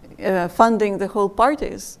 funding the whole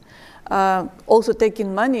parties, also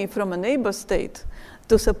taking money from a neighbor state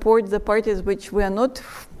to support the parties which were not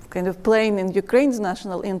kind of playing in Ukraine's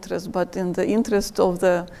national interest, but in the interest of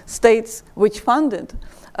the states which funded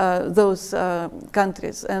those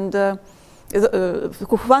countries and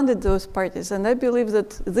who funded those parties. And I believe that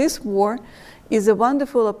this war is a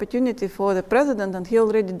wonderful opportunity for the president, and he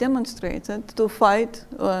already demonstrated, to fight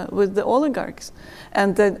with the oligarchs.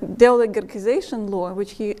 And the de-oligarchization law,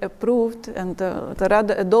 which he approved and the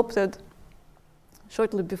Rada adopted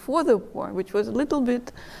shortly before the war, which was a little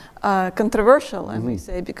bit controversial, I may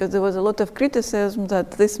say, because there was a lot of criticism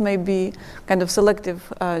that this may be kind of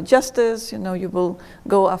selective justice. You know, you will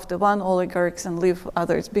go after one oligarchs and leave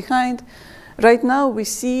others behind. Right now, we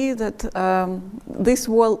see that this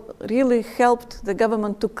war really helped the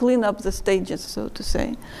government to clean up the stages, so to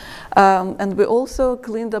say. And we also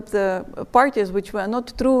cleaned up the parties, which were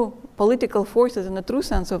not true political forces in the true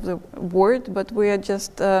sense of the word, but we are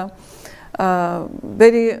just very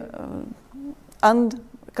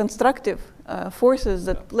unconstructive forces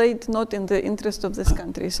that played not in the interest of this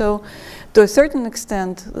country. So to a certain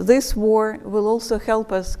extent, this war will also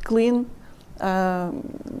help us clean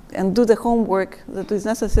and do the homework that is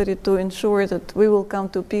necessary to ensure that we will come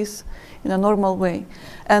to peace in a normal way.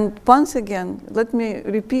 And once again, let me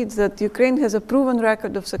repeat that Ukraine has a proven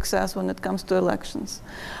record of success when it comes to elections.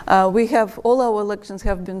 All our elections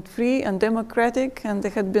have been free and democratic, and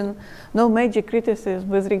there had been no major criticism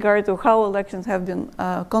with regard to how elections have been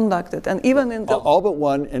conducted. And even in all but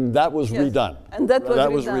one, and that was redone. And that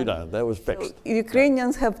was redone. That was fixed. So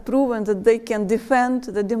Ukrainians have proven that they can defend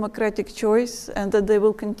the democratic choice and that they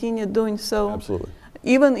will continue doing so. Absolutely.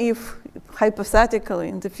 Even if, hypothetically,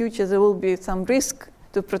 in the future there will be some risk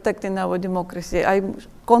to protecting our democracy, I'm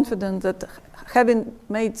confident that having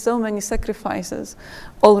made so many sacrifices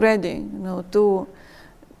already, to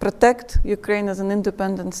protect Ukraine as an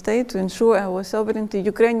independent state, to ensure our sovereignty,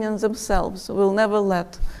 Ukrainians themselves will never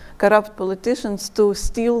let corrupt politicians to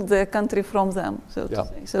steal their country from them, so to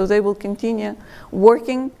say. So they will continue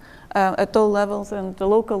working at all levels, and the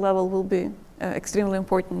local level will be extremely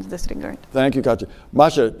important in this regard. Thank you, Katya.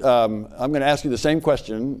 Masha, I'm going to ask you the same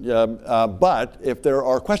question, but if there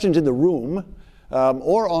are questions in the room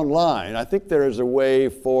or online, I think there is a way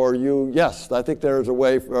for you, I think there is a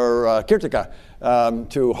way for Kirtika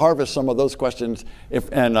to harvest some of those questions,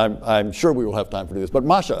 and I'm sure we will have time for this. But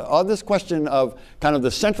Masha, on this question of kind of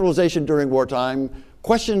the centralization during wartime,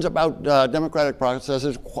 questions about democratic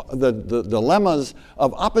processes, the dilemmas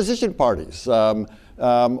of opposition parties,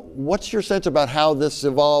 what's your sense about how this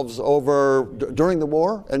evolves during the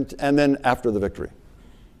war and then after the victory?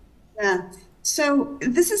 Yeah, so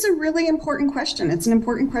this is a really important question. It's an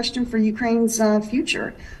important question for Ukraine's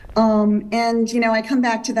future. And, I come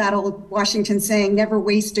back to that old Washington saying, never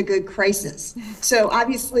waste a good crisis. So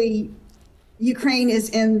obviously, Ukraine is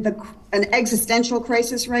in an existential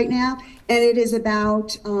crisis right now, and it is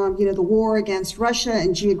about, the war against Russia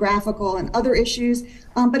and geographical and other issues.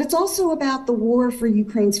 But it's also about the war for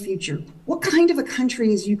Ukraine's future. What kind of a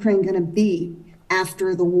country is Ukraine going to be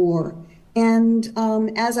after the war? And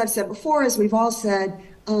as I've said before, as we've all said,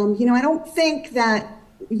 I don't think that,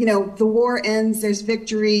 the war ends, there's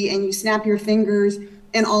victory, and you snap your fingers,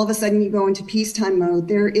 and all of a sudden you go into peacetime mode.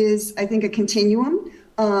 There is, I think, a continuum,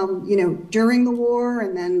 during the war,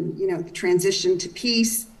 and then, the transition to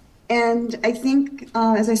peace. And I think,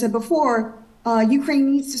 as I said before,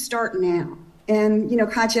 Ukraine needs to start now. And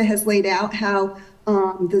Katya has laid out how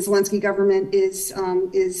the Zelensky government is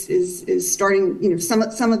starting.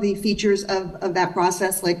 Some of the features of that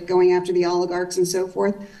process, like going after the oligarchs and so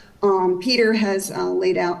forth. Peter has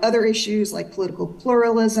laid out other issues like political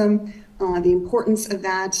pluralism, the importance of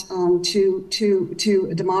that to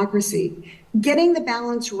a democracy. Getting the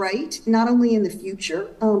balance right, not only in the future,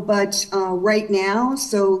 but right now,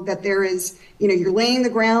 so that there is, you're laying the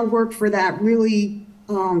groundwork for that really.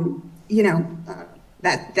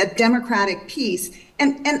 That democratic peace.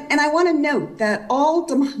 And I want to note that all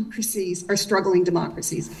democracies are struggling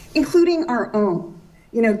democracies, including our own.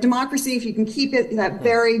 Democracy, if you can keep it that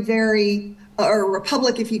very, very, or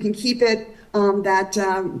republic, if you can keep it that,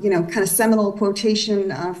 kind of seminal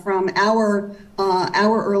quotation from our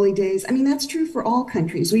early days. I mean, that's true for all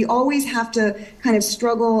countries. We always have to kind of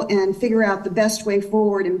struggle and figure out the best way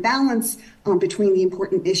forward and balance between the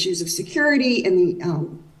important issues of security and the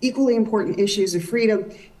equally important issues of freedom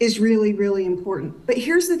is really, really important. But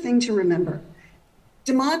here's the thing to remember.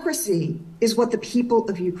 Democracy is what the people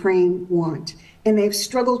of Ukraine want, and they've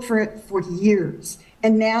struggled for it for years,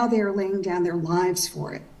 and now they are laying down their lives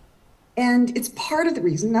for it. And it's part of the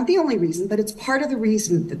reason, not the only reason, but it's part of the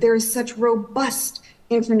reason that there is such robust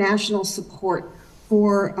international support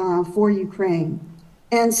for Ukraine.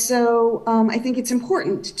 And so I think it's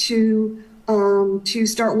important to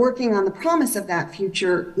start working on the promise of that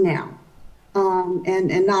future now,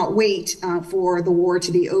 and not wait for the war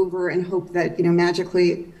to be over and hope that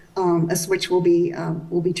magically a switch will be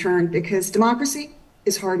turned, because democracy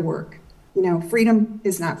is hard work. Freedom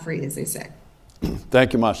is not free, as they say.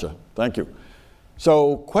 Thank you, Masha. Thank you.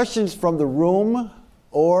 So, questions from the room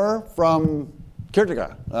or from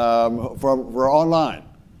Kirtika, for online.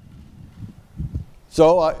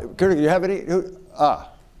 So, Kirtika, do you have any?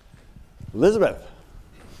 Elizabeth.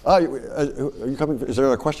 Are you coming? Is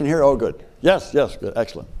there a question here? Oh, good. Yes, good.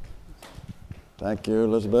 Excellent. Thank you,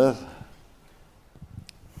 Elizabeth.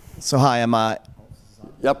 So hi,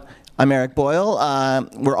 I'm Eric Boyle.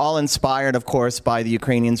 We're all inspired, of course, by the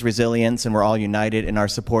Ukrainians' resilience, and we're all united in our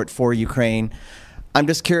support for Ukraine. I'm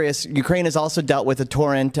just curious, Ukraine has also dealt with a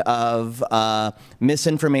torrent of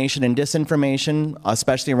misinformation and disinformation,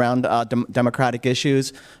 especially around democratic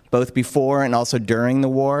issues, both before and also during the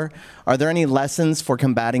war. Are there any lessons for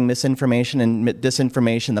combating misinformation and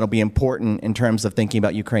disinformation that will be important in terms of thinking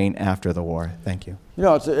about Ukraine after the war? Thank you. You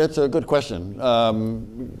know, it's a good question.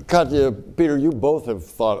 Katya, Peter, you both have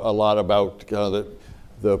thought a lot about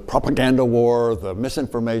the propaganda war, the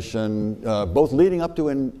misinformation, both leading up to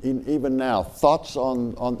and even now. Thoughts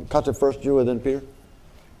on Katya first, you, and then Peter?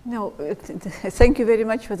 No, thank you very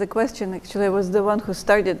much for the question. Actually, I was the one who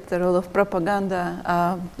started the role of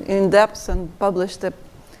propaganda in depth and published a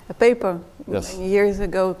paper many years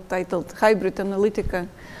ago titled Hybrid Analytica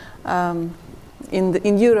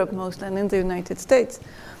in Europe mostly and in the United States.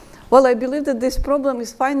 Well, I believe that this problem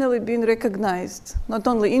is finally being recognized, not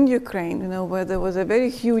only in Ukraine, where there was a very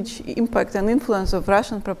huge impact and influence of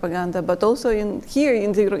Russian propaganda, but also here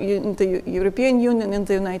in the European Union, in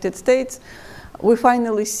the United States. We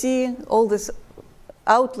finally see all these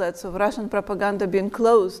outlets of Russian propaganda being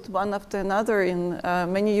closed one after another in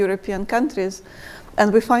many European countries.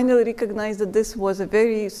 And we finally recognize that this was a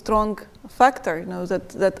very strong factor,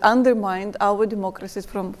 that undermined our democracies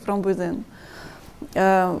from within.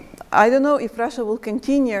 I don't know if Russia will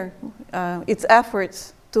continue its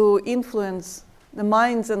efforts to influence the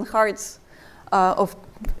minds and hearts of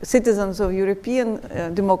citizens of European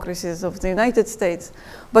democracies, of the United States,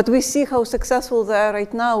 but we see how successful they are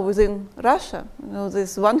right now within Russia.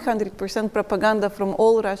 This 100% propaganda from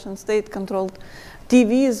all Russian state-controlled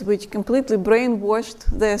TVs, which completely brainwashed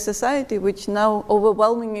their society, which now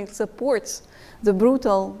overwhelmingly supports the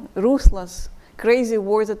brutal, ruthless, crazy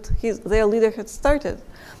war that their leader had started.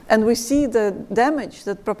 And we see the damage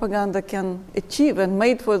that propaganda can achieve and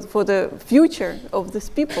made for the future of these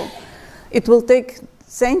people. It will take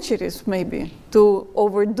centuries, maybe, to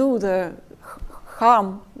overdo the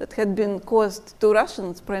harm that had been caused to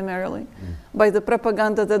Russians primarily by the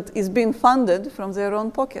propaganda that is being funded from their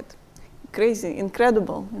own pocket. Crazy,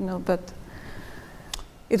 incredible, but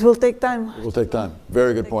it will take time. It will take time.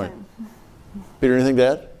 Very good point. Peter, anything to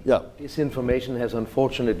add? Yeah. Disinformation has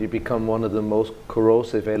unfortunately become one of the most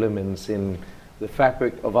corrosive elements in the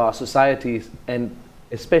fabric of our societies, and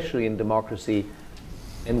especially in democracy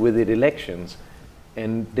and with it elections.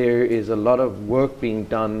 And there is a lot of work being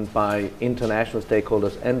done by international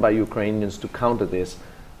stakeholders and by Ukrainians to counter this.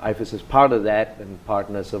 IFES is part of that, and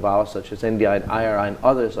partners of ours such as NDI and IRI and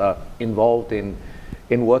others are involved in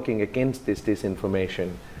working against this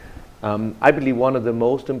disinformation. I believe one of the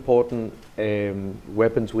most important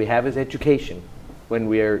weapons we have is education. When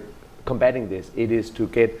we are combating this, it is to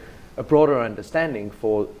get a broader understanding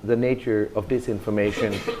for the nature of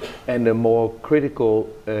disinformation and a more critical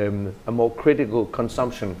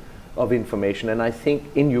consumption of information. And I think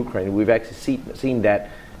in Ukraine we've actually seen that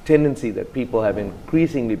tendency that people have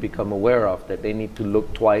increasingly become aware of, that they need to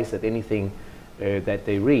look twice at anything that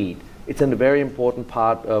they read. It's a very important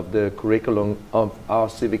part of the curriculum of our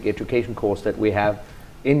civic education course that we have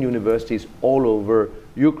in universities all over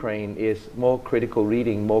Ukraine, is more critical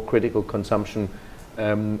reading, more critical consumption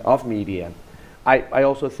of media. I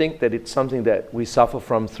also think that it's something that we suffer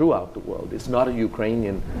from throughout the world. It's not a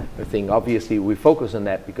Ukrainian thing. Obviously, we focus on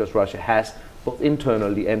that because Russia has, both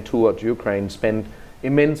internally and towards Ukraine, spent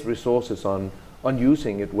immense resources on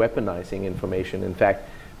using it, weaponizing information, in fact.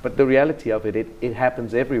 But the reality of it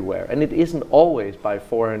happens everywhere. And it isn't always by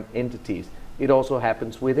foreign entities. It also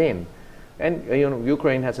happens within. And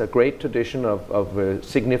Ukraine has a great tradition of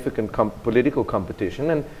significant political competition,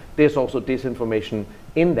 and there's also disinformation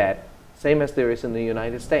in that, same as there is in the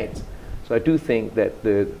United States. So I do think that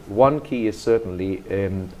the one key is certainly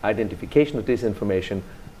identification of disinformation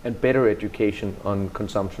and better education on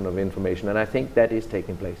consumption of information. And I think that is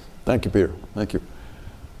taking place. Thank you, Peter. Thank you.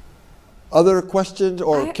 Other questions?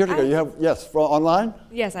 Or Kirtika, you have, yes, online?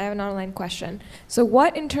 Yes, I have an online question. So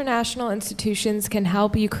what international institutions can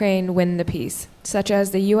help Ukraine win the peace, such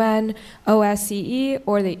as the UN, OSCE,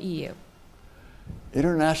 or the EU?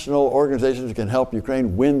 International organizations can help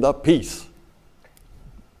Ukraine win the peace.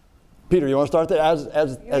 Peter, you want to start there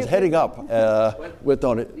as heading up with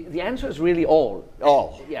Tony? The answer is really all.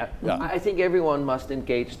 All. Yeah. I think everyone must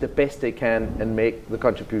engage the best they can and make the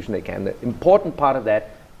contribution they can. The important part of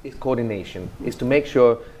that is coordination, is to make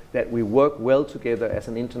sure that we work well together as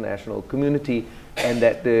an international community, and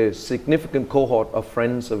that the significant cohort of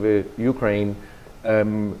friends of Ukraine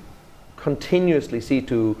continuously see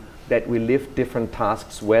to that we lift different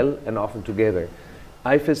tasks well and often together.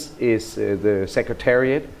 IFES is the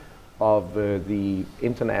secretariat of the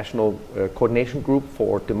International Coordination Group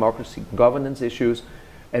for Democracy and Governance Issues,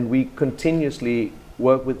 and we continuously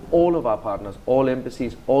work with all of our partners, all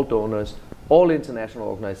embassies, all donors, all international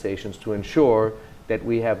organizations to ensure that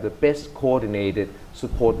we have the best coordinated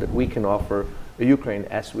support that we can offer Ukraine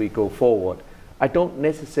as we go forward. I don't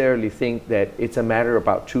necessarily think that it's a matter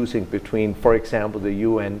about choosing between, for example, the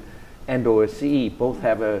UN and OSCE. Both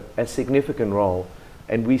have a significant role,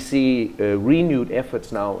 and we see renewed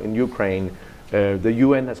efforts now in Ukraine. The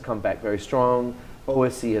UN has come back very strong,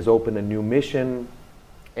 OSCE has opened a new mission,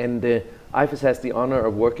 and IFES has the honor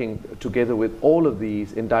of working together with all of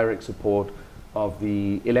these in direct support of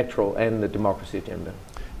the electoral and the democracy agenda.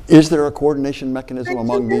 Is there a coordination mechanism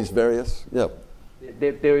among these various? Yeah.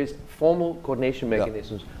 There is formal coordination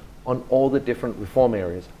mechanisms on all the different reform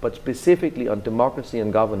areas, but specifically on democracy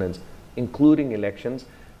and governance, including elections,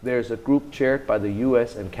 there's a group chaired by the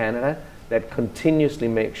US and Canada that continuously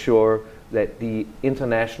makes sure that the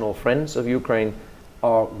international friends of Ukraine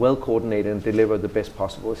are well coordinated and deliver the best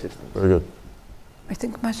possible assistance. Very good. I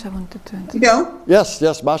think Masha wanted to answer. Bill?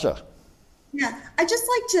 Yes, Masha. Yeah, I just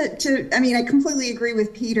like to, I mean, I completely agree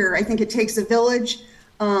with Peter. I think it takes a village,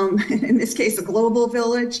 in this case, a global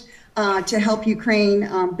village, to help Ukraine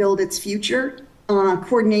build its future.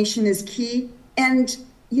 Coordination is key. And,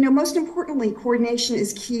 you know, most importantly, coordination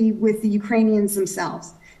is key with the Ukrainians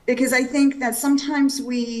themselves. Because I think that sometimes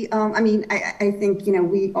we, I think, you know,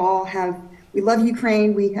 we love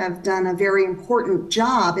Ukraine. We have done a very important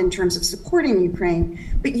job in terms of supporting Ukraine.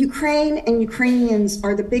 But Ukraine and Ukrainians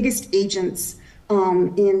are the biggest agents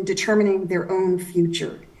in determining their own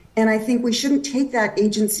future. And I think we shouldn't take that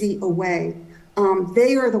agency away.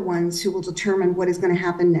 They are the ones who will determine what is going to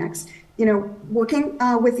happen next. You know, working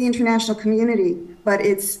with the international community, but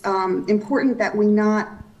it's important that we not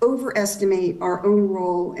overestimate our own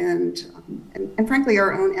role and frankly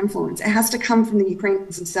our own influence. It has to come from the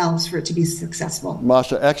Ukrainians themselves for it to be successful.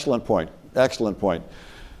 Masha, excellent point. Excellent point.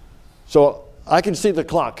 So I can see the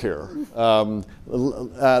clock here.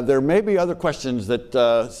 There may be other questions that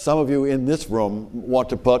some of you in this room want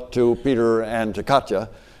to put to Peter and to Katja.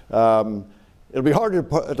 It'll be hard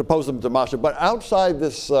to pose them to Masha, but outside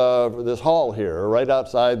this hall here, right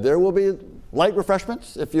outside, there will be light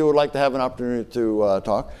refreshments if you would like to have an opportunity to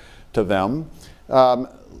talk to them. I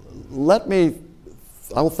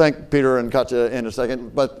will thank Peter and Katja in a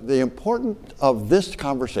second, but the importance of this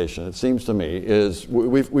conversation, it seems to me, is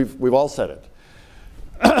we've all said it.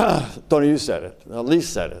 Tony, you said it. Lise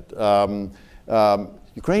said it.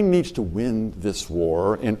 Ukraine needs to win this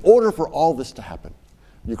war in order for all this to happen.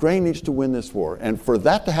 Ukraine needs to win this war. And for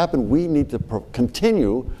that to happen, we need to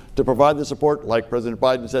continue to provide the support, like President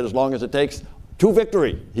Biden said, as long as it takes to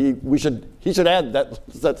victory. He should add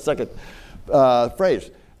that second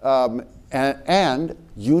phrase. And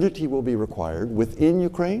unity will be required within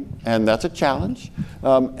Ukraine, and that's a challenge,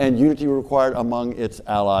 and unity required among its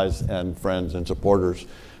allies and friends and supporters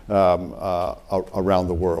around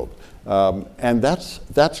the world. And that's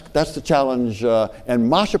the challenge. And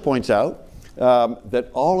Masha points out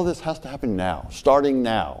that all of this has to happen now, starting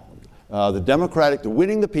now. The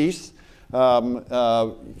winning the peace,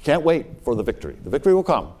 can't wait for the victory. The victory will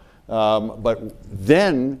come, but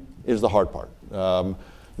then is the hard part.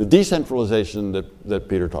 The decentralization that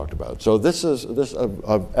Peter talked about. So this is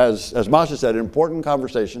as Masha said, an important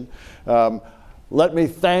conversation. Let me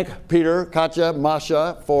thank Peter, Katja,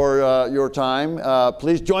 Masha for your time.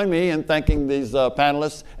 Please join me in thanking these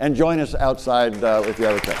panelists and join us outside if you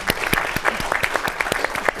have a chance.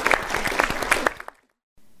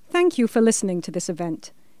 Thank you for listening to this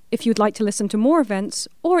event. If you'd like to listen to more events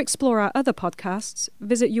or explore our other podcasts,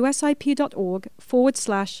 visit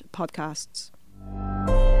usip.org/podcasts.